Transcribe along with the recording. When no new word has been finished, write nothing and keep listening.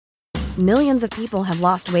Millions of people have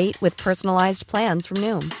lost weight with personalized plans from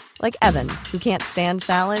Noom. Like Evan, who can't stand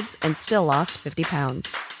salads and still lost 50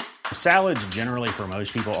 pounds. Salads generally for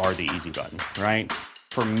most people are the easy button, right?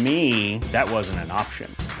 For me, that wasn't an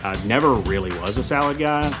option. I never really was a salad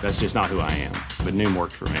guy. That's just not who I am. But Noom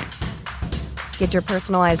worked for me. Get your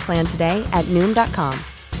personalized plan today at Noom.com.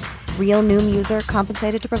 Real Noom user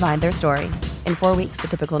compensated to provide their story. In 4 weeks, the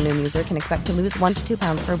typical Noom user can expect to lose 1 to 2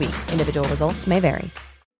 pounds per week. Individual results may vary.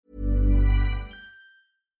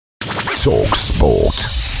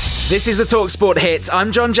 talkSPORT. This is the talkSPORT hit.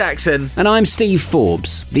 I'm John Jackson. And I'm Steve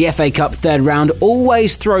Forbes. The FA Cup third round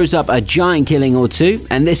always throws up a giant killing or two,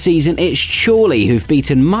 and this season it's Chorley who've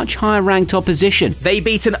beaten much higher ranked opposition. They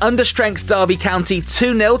beat an understrength Derby County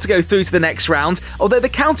 2-0 to go through to the next round, although the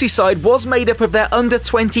county side was made up of their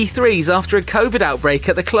under-23s after a COVID outbreak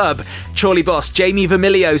at the club. Chorley boss Jamie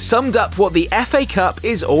Vermilio summed up what the FA Cup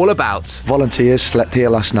is all about. Volunteers slept here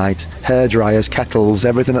last night, hairdryers, kettles,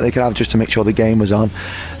 everything that they could have just to make sure the game was on.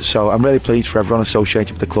 So I'm really pleased for everyone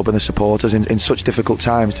associated with the club and the supporters in such difficult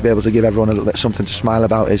times to be able to give everyone a little bit something to smile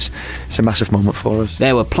about. It's a massive moment for us.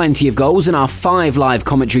 There were plenty of goals in our 5 live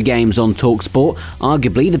commentary games on talkSPORT,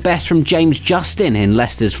 arguably the best from James Justin in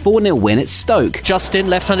Leicester's 4-0 win at Stoke. Justin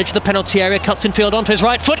left-handed to the penalty area, cuts in field onto his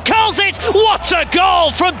right foot, curls it! What a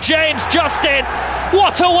goal from James Justin!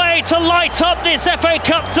 What a way to light up this FA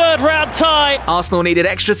Cup third round tie! Arsenal needed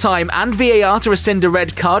extra time and VAR to rescind a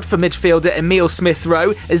red card for midfielder Emile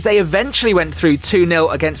Smith-Rowe as they eventually went through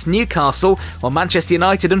 2-0 against Newcastle, while Manchester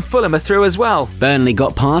United and Fulham are through as well. Burnley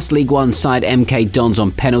got past League One side MK Dons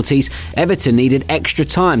on penalties. Everton needed extra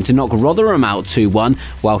time to knock Rotherham out 2-1,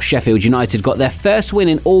 while Sheffield United got their first win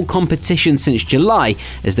in all competitions since July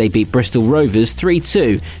as they beat Bristol Rovers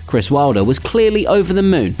 3-2. Chris Wilder was clearly over the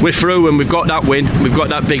moon. We're through and we've got that win. We've got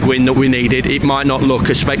that big win that we needed. It might not look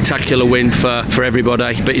a spectacular win for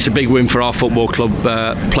everybody, but it's a big win for our football club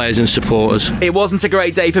players and supporters. It wasn't a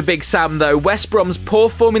great day for Big Sam though. West Brom's poor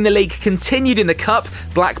form in the league continued in the Cup.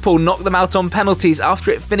 Blackpool knocked them out on penalties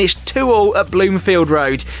after it finished 2-2 at Bloomfield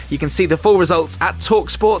Road. You can see the full results at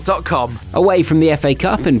talksport.com. Away from the FA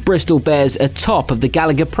Cup, and Bristol Bears are top of the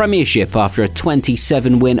Gallagher Premiership after a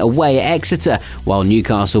 27-win away at Exeter, while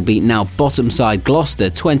Newcastle beat now bottom side Gloucester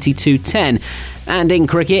 22-10. And in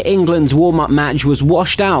cricket, England's warm-up match was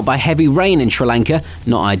washed out by heavy rain in Sri Lanka.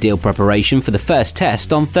 Not ideal preparation for the first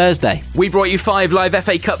test on Thursday. We brought you 5 live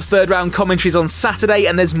FA Cup third-round commentaries on Saturday,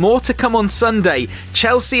 and there's more to come on Sunday.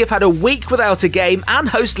 Chelsea have had a week without a game and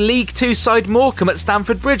host League Two side Morecambe at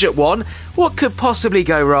Stamford Bridge at 1. What could possibly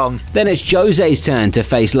go wrong? Then it's Jose's turn to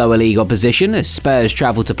face lower league opposition as Spurs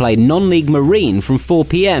travel to play non-league Marine from 4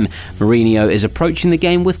 p.m. Mourinho is approaching the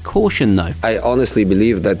game with caution though. I honestly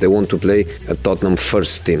believe that they want to play a Tottenham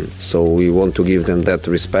first team, so we want to give them that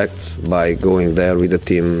respect by going there with a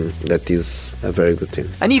team that is a very good team.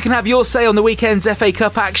 And you can have your say on the weekend's FA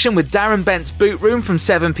Cup action with Darren Bent's Boot Room from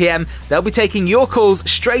 7 p.m. They'll be taking your calls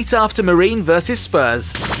straight after Marine versus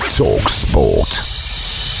Spurs. talkSPORT.